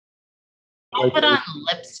I put on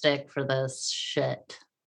lipstick for this shit.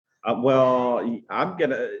 Well,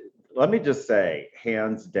 let me just say,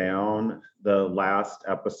 hands down, the last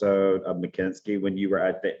episode of McKinsey when you were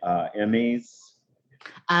at the Emmys.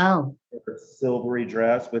 Oh. Your silvery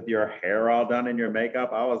dress with your hair all done and your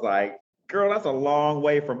makeup. I was like, girl, that's a long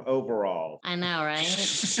way from overall. I know, right?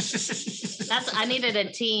 I needed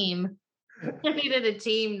a team. I needed a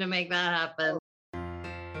team to make that happen.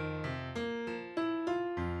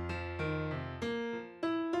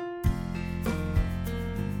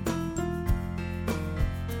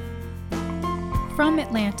 From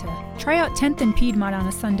Atlanta, try out 10th and Piedmont on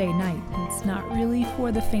a Sunday night. It's not really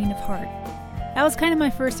for the faint of heart. That was kind of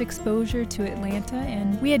my first exposure to Atlanta,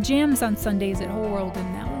 and we had jams on Sundays at Whole World,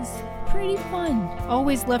 and that was pretty fun.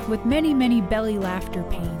 Always left with many, many belly laughter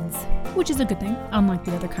pains, which is a good thing, unlike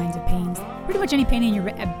the other kinds of pains. Pretty much any pain in your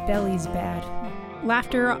belly's bad.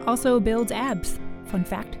 Laughter also builds abs. Fun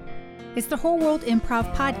fact. It's the Whole World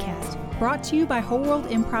Improv Podcast, brought to you by Whole World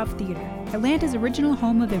Improv Theater, Atlanta's original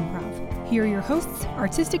home of improv. Here are your hosts,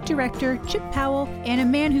 artistic director Chip Powell, and a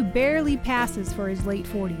man who barely passes for his late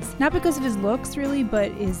 40s. Not because of his looks, really,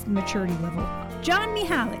 but his maturity level. John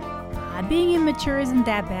Mihalik. Being immature isn't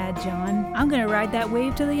that bad, John. I'm gonna ride that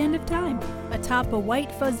wave to the end of time. Atop a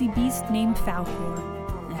white fuzzy beast named Falcor.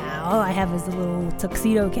 All I have is a little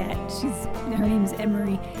tuxedo cat. Her name's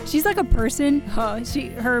Emery. She's like a person. Her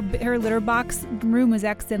litter box room was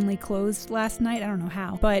accidentally closed last night. I don't know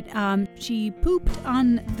how, but she pooped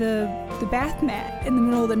on the bath mat in the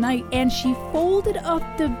middle of the night, and she folded up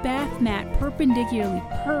the bath mat perpendicularly,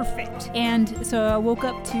 perfect. And so I woke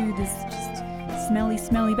up to this just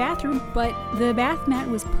smelly bathroom, but the bath mat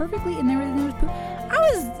was perfectly in there. And there was poop.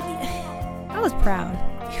 I was proud.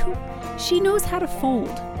 She knows how to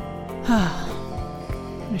fold.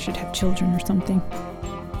 I should have children or something.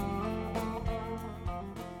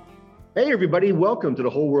 Hey, everybody. Welcome to the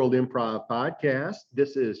Whole World Improv Podcast.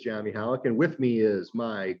 This is John Mihalik, and with me is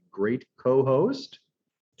my great co-host,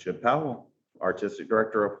 Chip Powell, Artistic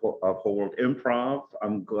Director of Whole World Improv.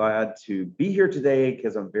 I'm glad to be here today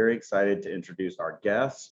because I'm very excited to introduce our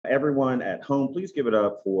guests. Everyone at home, please give it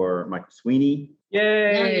up for Michael Sweeney.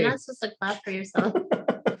 Yay! No, you're not supposed to clap for yourself.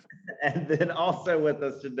 And then also with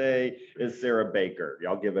us today is Sarah Baker.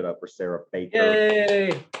 Y'all give it up for Sarah Baker.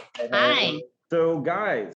 Yay! Hi. So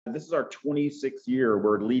guys, this is our 26th year.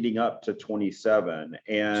 We're leading up to 27,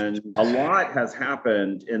 and a lot has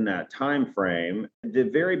happened in that time frame. The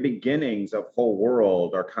very beginnings of Whole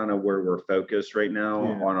World are kind of where we're focused right now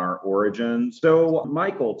on our origins. So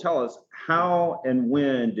Michael, tell us, how and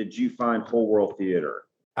when did you find Whole World Theater?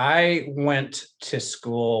 I went to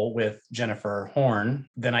school with Jennifer Horn.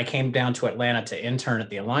 Then I came down to Atlanta to intern at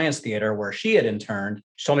the Alliance Theater where she had interned.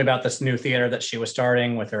 She told me about this new theater that she was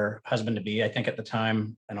starting with her husband-to-be, I think at the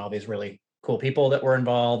time, and all these really cool people that were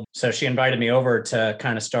involved. So she invited me over to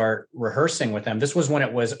kind of start rehearsing with them. This was when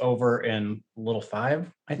it was over in Little Five,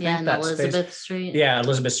 I think. Yeah, in Elizabeth Street. Yeah,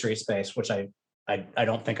 Elizabeth Street space, which I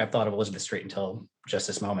don't think I've thought of Elizabeth Street until just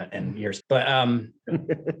this moment in years. But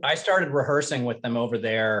I started rehearsing with them over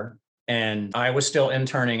there, and I was still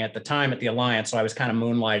interning at the time at the Alliance. So I was kind of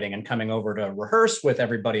moonlighting and coming over to rehearse with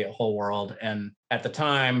everybody at Whole World. And at the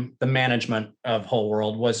time, the management of Whole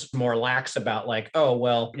World was more lax about like, oh,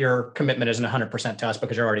 well, your commitment isn't 100% to us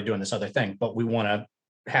because you're already doing this other thing, but we want to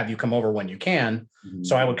have you come over when you can. Mm-hmm.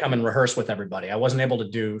 So I would come and rehearse with everybody. I wasn't able to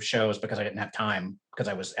do shows because I didn't have time because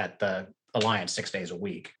I was at the Alliance 6 days a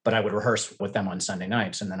week, but I would rehearse with them on Sunday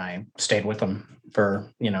nights. And then I stayed with them for,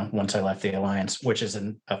 once I left the Alliance, which is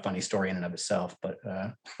a funny story in and of itself, but.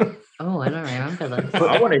 Oh, I don't remember that.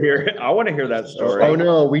 I want to hear that story. Oh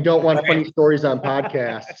no, we don't want funny stories on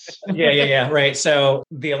podcasts. Yeah. Right. So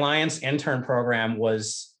the Alliance intern program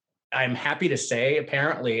was, I'm happy to say,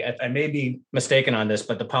 apparently, I may be mistaken on this,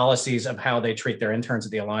 but the policies of how they treat their interns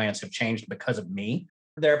at the Alliance have changed because of me.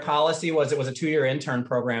 Their policy was it was a 2-year intern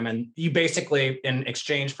program, and you basically, in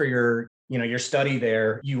exchange for your study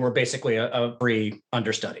there, you were basically a free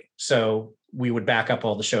understudy. So we would back up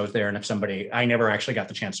all the shows there. And if I never actually got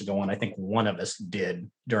the chance to go on. I think one of us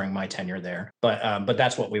did during my tenure there, but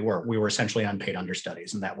that's what we were. We were essentially unpaid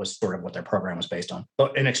understudies, and that was sort of what their program was based on.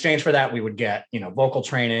 But in exchange for that, we would get, vocal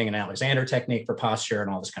training and Alexander technique for posture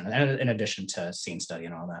and all this kind of, and in addition to scene study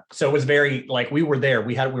and all that. So it was very like we were there.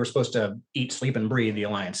 We were supposed to eat, sleep, and breathe the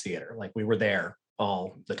Alliance Theater. Like we were there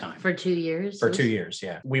all the time. For 2 years? For 2 years,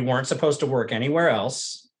 yeah. We weren't supposed to work anywhere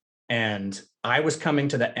else. And I was coming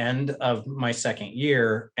to the end of my second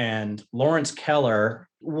year, and Lawrence Keller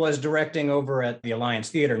was directing over at the Alliance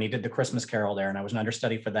Theater, and he did the Christmas Carol there, and I was an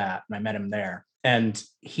understudy for that, and I met him there. And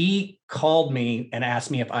he called me and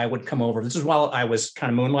asked me if I would come over. This is while I was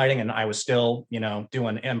kind of moonlighting, and I was still,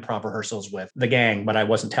 doing improv rehearsals with the gang, but I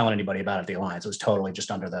wasn't telling anybody about it at the Alliance. It was totally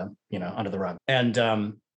just under the rug.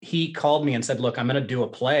 And he called me and said, look, I'm going to do a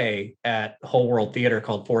play at Whole World Theater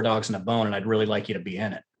called Four Dogs and a Bone, and I'd really like you to be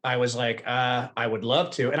in it. I was like, I would love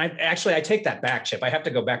to. And I take that back, Chip. I have to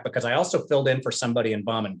go back because I also filled in for somebody in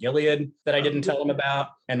Balm and Gilead that I didn't tell him about.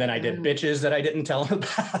 And then I did Bitches that I didn't tell him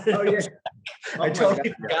about. Oh, yeah. I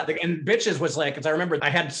totally forgot. And Bitches was like, because I remember I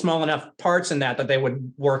had small enough parts in that they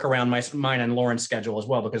would work around mine and Lauren's schedule as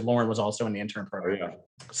well, because Lauren was also in the intern program. Oh, yeah.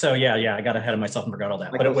 So yeah, I got ahead of myself and forgot all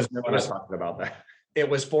that. But it was talking about that. It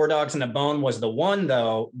was Four Dogs and a Bone was the one,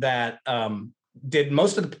 though, that did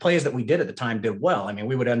most of the plays that we did at the time did well. I mean,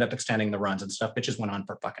 we would end up extending the runs and stuff. Bitches went on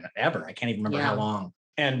for fucking ever. I can't even remember how long.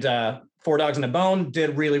 And Four Dogs and a Bone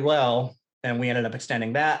did really well. And we ended up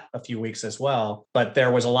extending that a few weeks as well. But there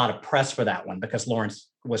was a lot of press for that one because Lawrence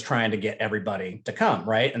was trying to get everybody to come,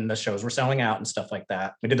 right? And the shows were selling out and stuff like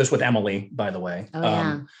that. We did this with Emily, by the way.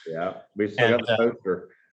 Oh, yeah, we still got the poster.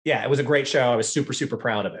 Yeah, it was a great show. I was super, super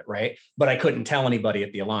proud of it, right? But I couldn't tell anybody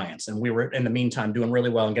at the Alliance. And we were, in the meantime, doing really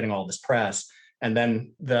well and getting all this press. And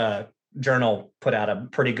then the Journal put out a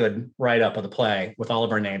pretty good write-up of the play with all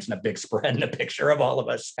of our names and a big spread and a picture of all of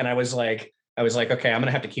us. And I was like, okay, I'm going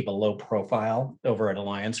to have to keep a low profile over at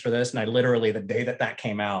Alliance for this. And I literally, the day that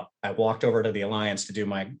came out, I walked over to the Alliance to do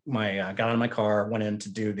my got out of my car, went in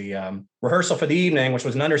to do the rehearsal for the evening, which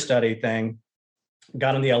was an understudy thing.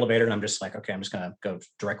 Got in the elevator and I'm just like, okay, I'm just going to go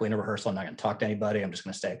directly into rehearsal. I'm not going to talk to anybody. I'm just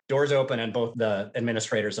going to stay. Doors open and both the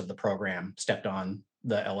administrators of the program stepped on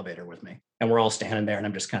the elevator with me. And we're all standing there and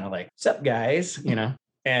I'm just kind of like, sup guys,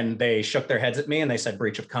 and they shook their heads at me and they said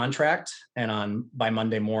breach of contract. And by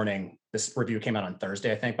Monday morning, this review came out on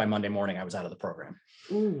Thursday, I think. By Monday morning, I was out of the program.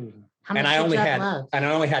 Ooh, how much and I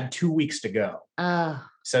only had 2 weeks to go.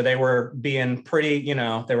 So they were being pretty,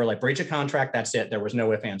 they were like, breach of contract, that's it. There was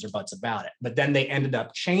no ifs, ands, or buts about it. But then they ended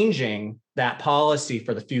up changing that policy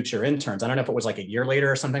for the future interns. I don't know if it was like a year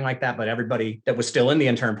later or something like that, but everybody that was still in the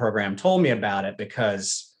intern program told me about it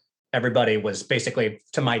because everybody was basically,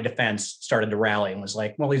 to my defense, started to rally and was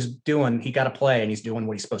like, well, he got to play and he's doing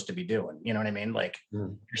what he's supposed to be doing. You know what I mean? Like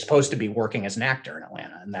you're supposed to be working as an actor in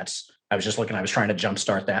Atlanta. And I was trying to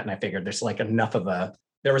jumpstart that. And I figured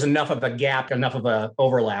there was enough of a gap, enough of a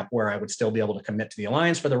overlap where I would still be able to commit to the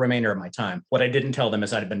Alliance for the remainder of my time. What I didn't tell them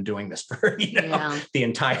is I'd been doing this for, the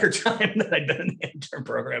entire time that I'd been in the intern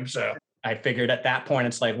program. So I figured at that point,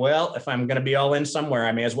 it's like, well, if I'm going to be all in somewhere,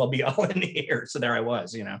 I may as well be all in here. So there I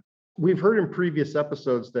was, We've heard in previous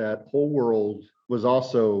episodes that Whole World was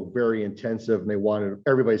also very intensive and they wanted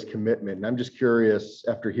everybody's commitment. And I'm just curious,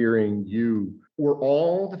 after hearing you, were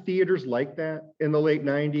all the theaters like that in the late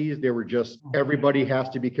 90s? They were just, everybody has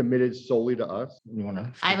to be committed solely to us?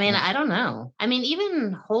 I don't know. I mean,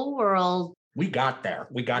 even Whole World. We got there.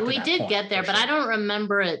 We did get there, but I don't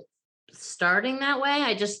remember it starting that way.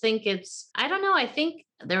 I just think I don't know. I think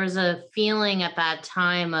there was a feeling at that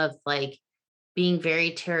time of like being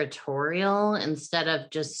very territorial instead of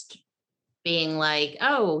just being like,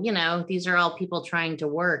 oh, these are all people trying to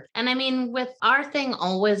work. And I mean, with our thing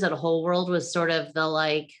always at Whole World was sort of the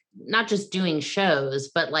like, not just doing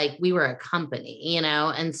shows, but like we were a company,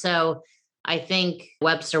 and so I think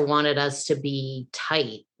Webster wanted us to be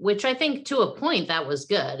tight, which I think to a point that was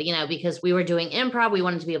good, because we were doing improv. We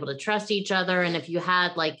wanted to be able to trust each other. And if you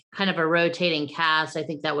had like kind of a rotating cast, I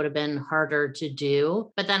think that would have been harder to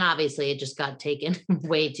do. But then obviously it just got taken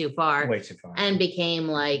way too far and became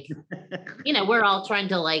like, we're all trying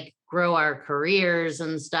to like grow our careers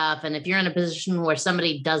and stuff. And if you're in a position where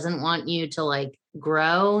somebody doesn't want you to like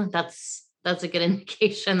grow, that's a good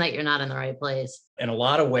indication that you're not in the right place. In a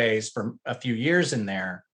lot of ways, for a few years in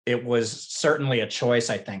there, it was certainly a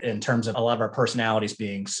choice, I think, in terms of a lot of our personalities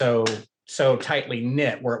being so tightly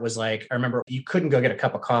knit, where it was like, I remember you couldn't go get a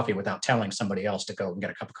cup of coffee without telling somebody else to go and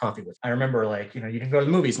get a cup of coffee with. I remember like, you didn't go to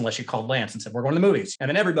the movies unless you called Lance and said, we're going to the movies. And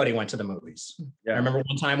then everybody went to the movies. Yeah. I remember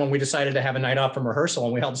one time when we decided to have a night off from rehearsal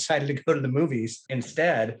and we all decided to go to the movies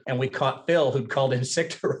instead. And we caught Phil, who'd called in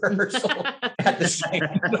sick to rehearsal at the same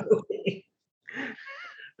movie.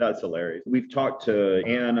 That's hilarious. We've talked to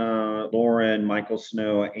Anna, Lauren, Michael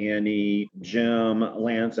Snow, Annie, Jim,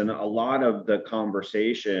 Lance, and a lot of the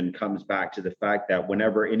conversation comes back to the fact that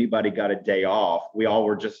whenever anybody got a day off, we all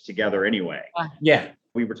were just together anyway. Yeah.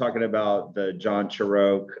 We were talking about the John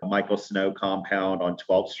Chirok, Michael Snow compound on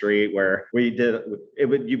 12th Street, where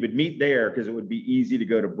you would meet there because it would be easy to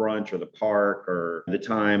go to brunch or the park, or the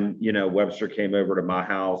time, Webster came over to my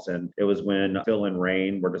house, and it was when Phil and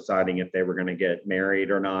Rain were deciding if they were going to get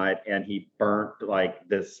married or not. And he burnt like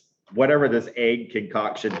this, whatever this egg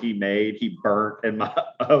concoction he made, he burnt in my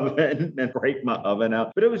oven and break my oven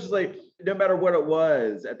out. But it was just like, no matter what it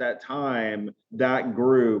was at that time, that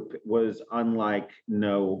group was unlike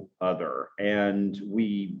no other. And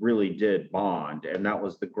we really did bond. And that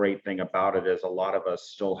was the great thing about it, is a lot of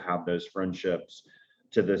us still have those friendships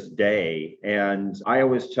to this day. And I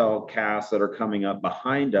always tell casts that are coming up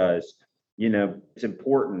behind us, it's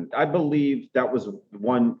important. I believe that was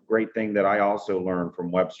one great thing that I also learned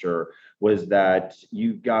from Webster, was that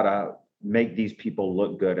you gotta make these people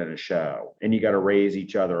look good in a show, and you got to raise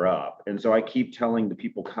each other up. And so I keep telling the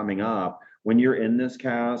people coming up, when you're in this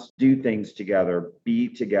cast, do things together, be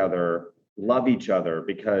together, love each other,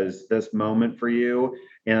 because this moment for you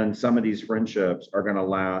and some of these friendships are going to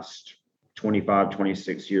last 25,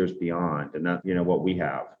 26 years beyond. And that's, what we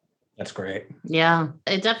have. That's great. Yeah,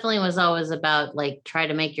 it definitely was always about like try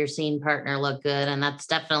to make your scene partner look good. And that's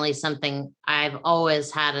definitely something I've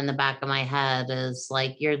always had in the back of my head, is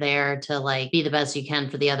like, you're there to like be the best you can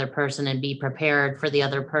for the other person and be prepared for the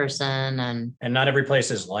other person. And not every place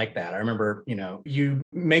is like that. I remember, you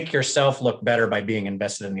make yourself look better by being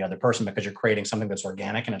invested in the other person, because you're creating something that's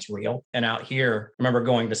organic and it's real. And out here, I remember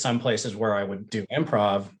going to some places where I would do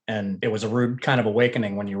improv, and it was a rude kind of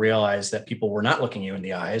awakening when you realize that people were not looking you in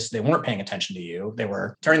the eyes. They weren't paying attention to you. They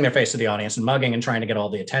were turning their face to the audience and mugging and trying to get all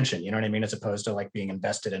the attention. You know what I mean? As opposed to like being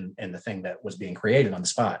invested in the thing that was being created on the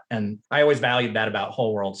spot. And I always valued that about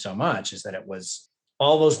Whole World so much, is that it was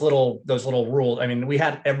all those little rules. I mean, we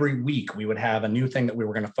had every week we would have a new thing that we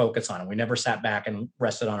were going to focus on. And we never sat back and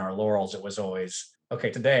rested on our laurels. It was always, okay,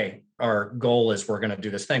 today our goal is we're going to do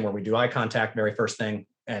this thing where we do eye contact very first thing.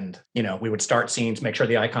 And, we would start scenes, make sure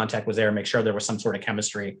the eye contact was there, make sure there was some sort of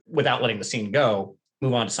chemistry without letting the scene go,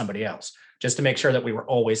 move on to somebody else, just to make sure that we were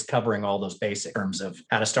always covering all those basic terms of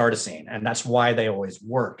how to start a scene. And that's why they always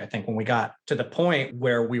worked. I think when we got to the point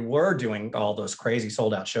where we were doing all those crazy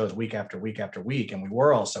sold out shows week after week after week, and we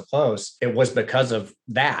were all so close, it was because of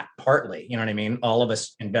that partly, you know what I mean? All of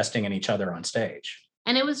us investing in each other on stage.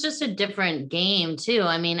 And it was just a different game too.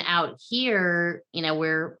 I mean, out here,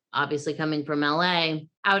 we're obviously coming from LA.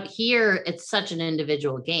 Out here, it's such an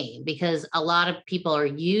individual game, because a lot of people are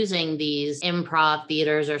using these improv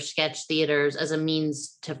theaters or sketch theaters as a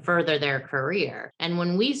means to further their career. And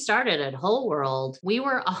when we started at Whole World, we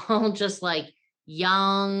were all just like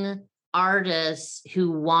young artists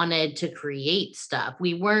who wanted to create stuff.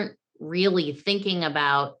 We weren't really thinking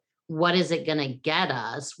about what is it going to get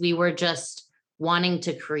us. We were just wanting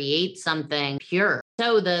to create something pure.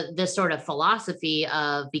 So the sort of philosophy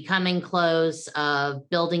of becoming close, of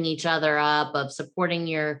building each other up, of supporting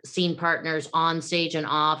your scene partners on stage and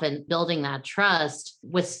off, and building that trust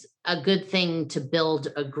was a good thing to build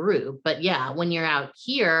a group. But yeah, when you're out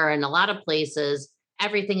here in a lot of places,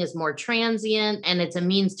 everything is more transient and it's a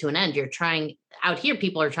means to an end. Out here,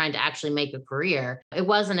 people are trying to actually make a career. It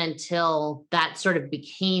wasn't until that sort of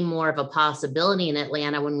became more of a possibility in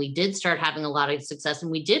Atlanta when we did start having a lot of success, and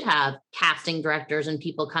we did have casting directors and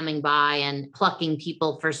people coming by and plucking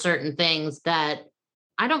people for certain things, that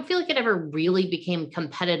I don't feel like it ever really became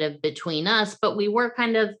competitive between us, but we were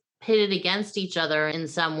kind of pitted against each other in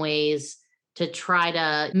some ways to try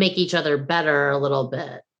to make each other better a little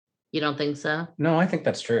bit. You don't think so? No, I think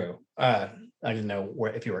that's true. I didn't know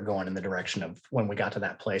if you were going in the direction of when we got to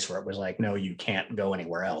that place where it was like, no, you can't go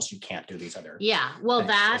anywhere else. You can't do these other. Yeah. Well,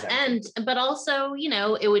 but also,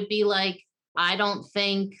 it would be like, I don't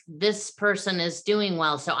think this person is doing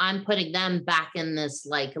well, so I'm putting them back in this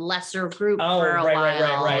like lesser group for a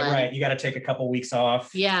while. Right. You got to take a couple weeks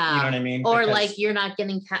off. Yeah. You know what I mean? Or like you're not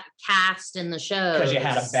getting cast in the show because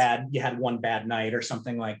you had one bad night or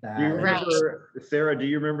something like that. Do you remember, Sarah, do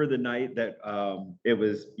you remember the night that it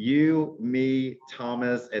was you, me,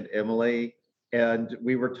 Thomas, and Emily, and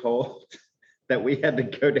we were told that we had to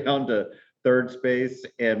go down to third space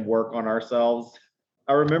and work on ourselves?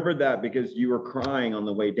 I remember that because you were crying on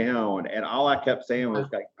the way down, and all I kept saying was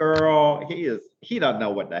like, girl, he is he doesn't know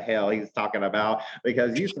what the hell he's talking about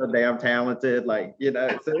because you're so damn talented. Like, you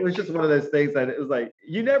know, so it was just one of those things that it was like,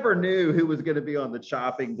 you never knew who was going to be on the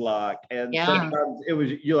chopping block. And sometimes it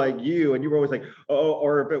was you and you were always like, oh,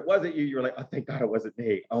 or if it wasn't you, you were like, oh, thank God it wasn't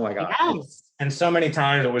me. Oh my God. Yes. And so many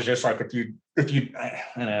times it was just like, if you, I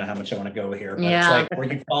don't know how much I want to go here, but Yeah. it's like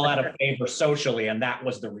where you fall out of favor socially. And that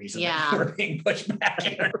was the reason that you were being pushed back.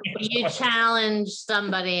 You challenged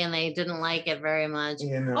somebody and they didn't like it very much.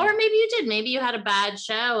 You know. Or maybe you did. Maybe you had a bad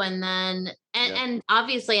show and then, and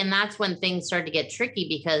obviously, and that's when things started to get tricky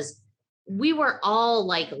because we were all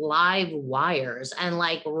like live wires and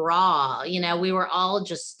like raw, you know, we were all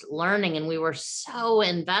just learning and we were so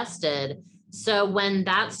invested. So when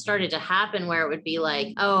that started to happen where it would be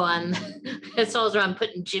like, oh, I'm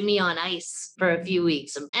putting Jimmy on ice for a few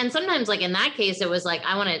weeks. And sometimes like in that case, it was like,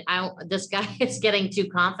 this guy is getting too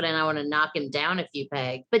confident. I want to knock him down a few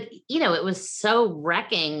pegs. But, you know, it was so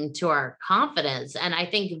wrecking to our confidence. And I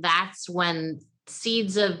think that's when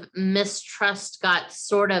seeds of mistrust got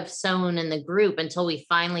sort of sown in the group until we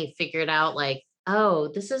finally figured out like, oh,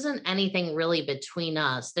 this isn't anything really between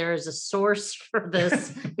us. There is a source for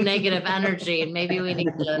this negative energy. And maybe we need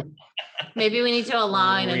to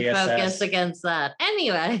align and focus against that.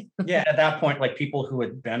 Anyway. Yeah, at that point, like people who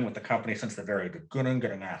had been with the company since the very beginning,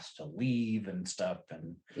 getting asked to leave and stuff.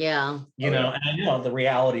 And you know, and I know the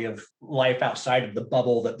reality of life outside of the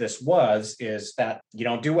bubble that this was is that you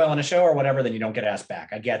don't do well in a show or whatever, then you don't get asked back.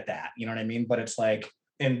 I get that. You know what I mean? But it's like,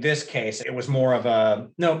 in this case, it was more of a,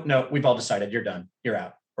 no, we've all decided, you're done, you're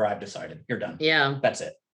out, or I've decided, you're done. Yeah. That's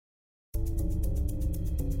it.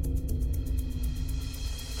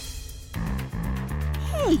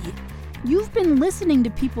 Hey, you've been listening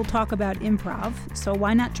to people talk about improv, so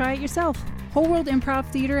why not try it yourself? Whole World Improv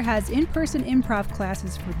Theater has in-person improv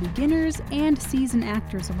classes for beginners and seasoned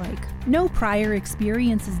actors alike. No prior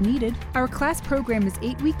experience is needed. Our class program is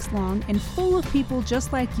 8 weeks long and full of people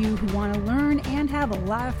just like you who want to learn and have a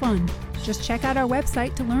lot of fun. Just check out our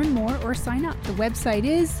website to learn more or sign up. The website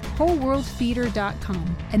is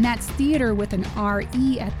wholeworldtheater.com, and that's theater with an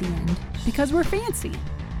R-E at the end, because we're fancy.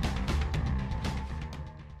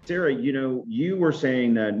 Sarah, you know, you were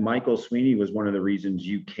saying that Michael Sweeney was one of the reasons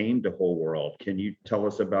you came to Whole World. Can you tell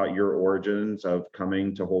us about your origins of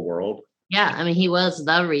coming to Whole World? Yeah, I mean, he was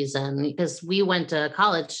the reason because we went to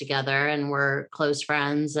college together and we're close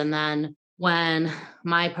friends. And then when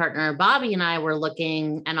my partner, Bobby, and I were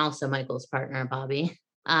looking, and also Michael's partner, Bobby.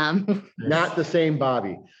 Not the same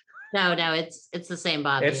Bobby. No, it's the same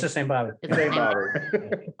Bobby. It's the same Bobby. It's the same Bobby.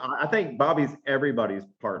 I think Bobby's everybody's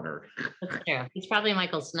partner. That's true. He's probably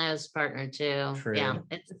Michael Snow's partner too. True. Yeah,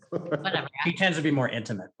 it's whatever. He tends to be more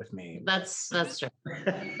intimate with me. That's true.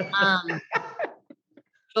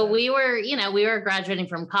 But we were graduating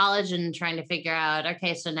from college and trying to figure out,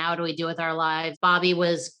 okay, so now what do we do with our lives? Bobby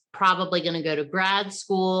was probably going to go to grad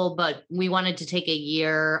school, but we wanted to take a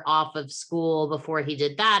year off of school before he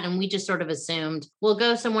did that. And we just sort of assumed we'll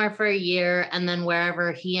go somewhere for a year and then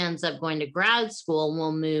wherever he ends up going to grad school,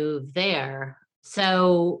 we'll move there.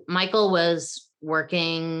 So Michael was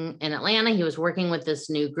working in Atlanta. He was working with this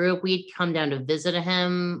new group. We'd come down to visit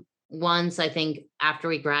him once, I think, after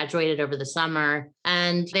we graduated over the summer,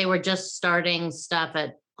 and they were just starting stuff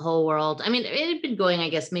at Whole World. I mean, it had been going, I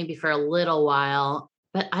guess, maybe for a little while.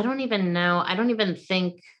 But I don't even know. I don't even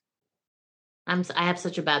think I have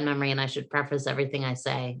such a bad memory, and I should preface everything I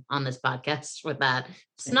say on this podcast with that.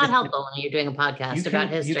 It's not helpful when you're doing a podcast about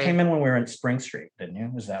history. You came in when we were in Spring Street, didn't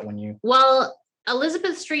you? Was that when you? Well,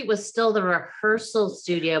 Elizabeth Street was still the rehearsal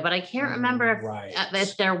studio, but I can't remember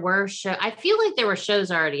if there were shows. I feel like there were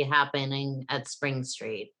shows already happening at Spring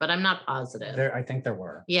Street, but I'm not positive. I think there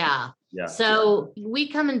were. Yeah. Yeah. So we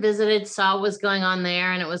come and visited, saw what was going on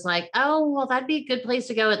there. And it was like, oh, well, that'd be a good place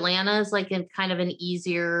to go. Atlanta is like a kind of an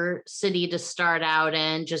easier city to start out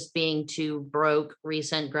in, just being two broke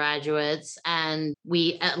recent graduates. And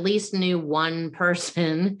we at least knew one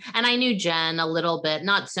person. And I knew Jen a little bit,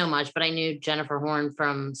 not so much, but I knew Jennifer Horn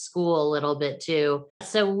from school a little bit too.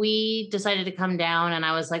 So we decided to come down and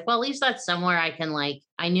I was like, well, at least that's somewhere I can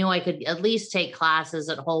I knew I could at least take classes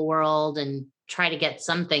at Whole World and try to get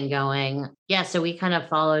something going. Yeah. So we kind of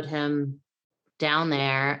followed him down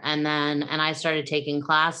there and I started taking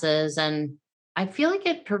classes and I feel like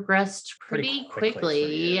it progressed pretty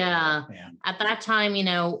quickly. Yeah. At that time,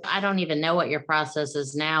 I don't even know what your process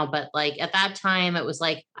is now, but at that time it was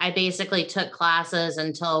I basically took classes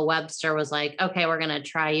until Webster was like, okay, we're going to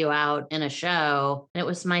try you out in a show. And it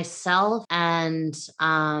was myself and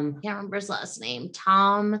I can't remember his last name,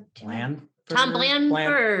 Tom Blanford.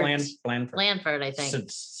 Blanford, I think.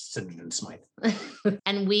 Sidney Smythe.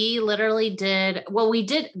 And we literally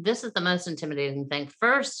this is the most intimidating thing.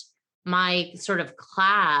 First, my sort of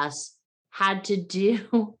class had to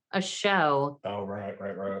do a show. Oh, right.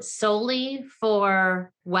 Solely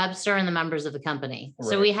for Webster and the members of the company. Right.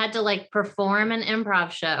 So we had to like perform an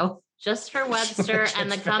improv show just for Webster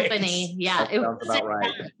and the company. Yeah. That sounds about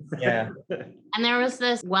right. Yeah. And there was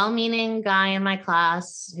this well-meaning guy in my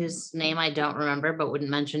class whose name I don't remember, but wouldn't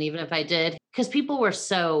mention even if I did, because people were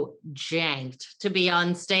so janked to be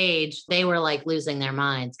on stage. They were like losing their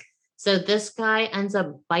minds. So this guy ends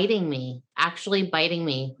up actually biting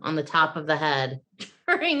me on the top of the head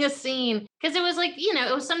during a scene. Because it was like,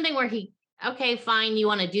 it was something where okay, fine, you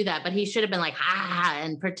want to do that. But he should have been like,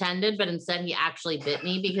 and pretended. But instead he actually bit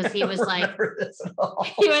me because he was like,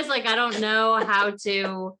 I don't know how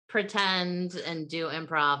to pretend and do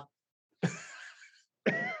improv.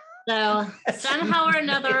 So somehow or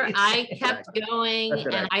another, I kept going.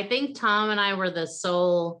 And I think Tom and I were the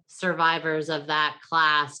sole survivors of that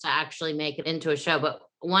class to actually make it into a show. But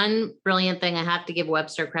one brilliant thing I have to give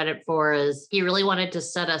Webster credit for is he really wanted to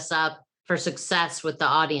set us up for success with the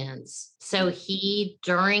audience. So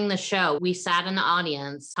during the show, we sat in the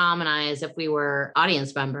audience, Tom and I, as if we were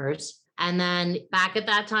audience members. And then back at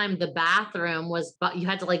that time, the bathroom you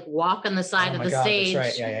had to like walk on the side of the stage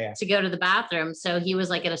to go to the bathroom. So he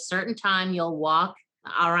was like, at a certain time, you'll walk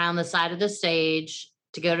around the side of the stage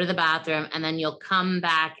to go to the bathroom, and then you'll come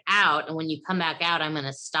back out. And when you come back out, I'm going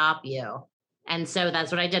to stop you. And so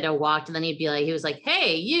that's what I did. I walked, and then he was like,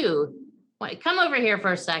 hey, you, come over here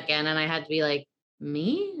for a second. And I had to be like,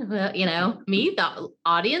 me, me, the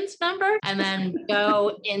audience member, and then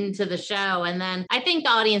go into the show. And then I think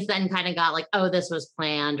the audience then kind of got like, oh, this was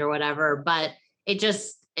planned or whatever. But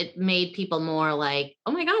it made people more like,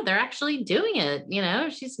 oh my God, they're actually doing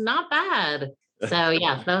it. She's not bad. So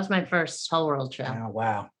yeah, that was my first Whole World show. Oh,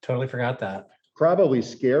 wow. Totally forgot that. Probably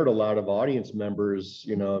scared a lot of audience members.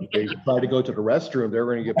 If they tried to go to the restroom, they're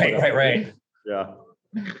going to get right. Yeah.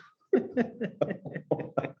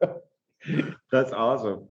 That's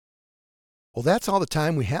awesome. Well, that's all the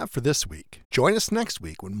time we have for this week. Join us next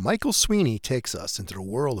week when Michael Sweeney takes us into the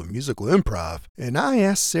world of musical improv, and I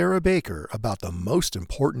ask Sarah Baker about the most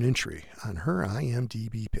important entry on her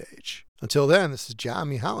IMDb page. Until then, this is John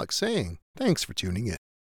Mihalik saying thanks for tuning in.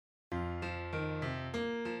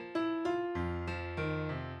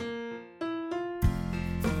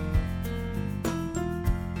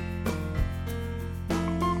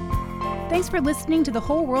 Thanks for listening to the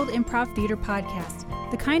Whole World Improv Theater Podcast,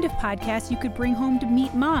 the kind of podcast you could bring home to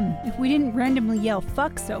meet mom if we didn't randomly yell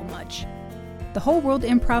fuck so much. The Whole World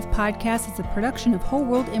Improv Podcast is a production of Whole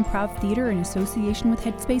World Improv Theater in association with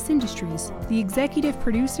Headspace Industries. The executive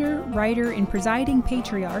producer, writer, and presiding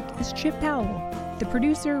patriarch is Chip Powell. The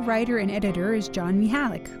producer, writer, and editor is John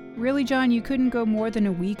Mihalik. Really, John, you couldn't go more than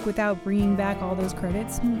a week without bringing back all those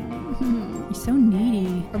credits? You're so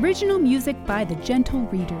needy. Original music by The Gentle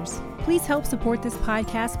Readers. Please help support this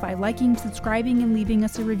podcast by liking, subscribing, and leaving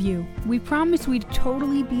us a review. We promise we'd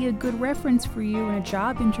totally be a good reference for you in a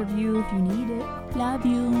job interview if you need it. Love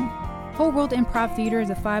you. Whole World Improv Theater is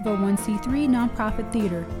a 501c3 nonprofit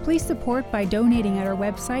theater. Please support by donating at our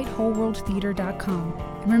website, wholeworldtheater.com.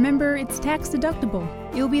 And remember, it's tax deductible.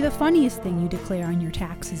 It'll be the funniest thing you declare on your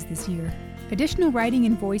taxes this year. Additional writing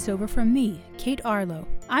and voiceover from me, Kate Arlo.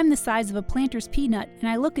 I'm the size of a planter's peanut, and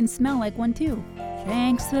I look and smell like one too.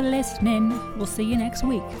 Thanks for listening. We'll see you next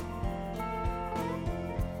week.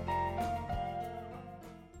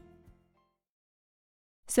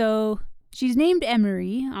 So, she's named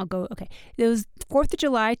Emery. Okay. It was 4th of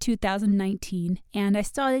July, 2019, and I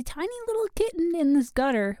saw a tiny little kitten in this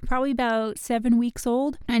gutter, probably about 7 weeks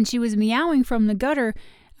old, and she was meowing from the gutter.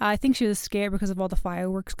 I think she was scared because of all the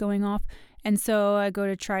fireworks going off. And so I go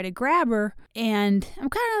to try to grab her, and I'm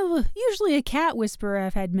kind of usually a cat whisperer.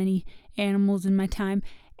 I've had many animals in my time,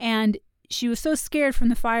 and she was so scared from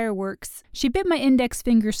the fireworks. She bit my index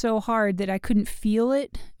finger so hard that I couldn't feel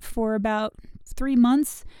it for about 3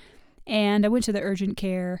 months. And I went to the urgent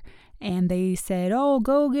care, and they said, "Oh,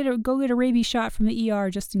 go get a rabies shot from the ER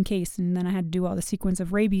just in case." And then I had to do all the sequence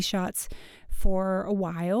of rabies shots for a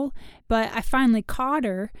while. But I finally caught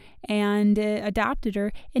her and adopted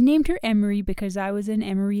her and named her Emery because I was in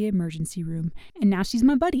Emery emergency room. And now she's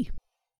my buddy.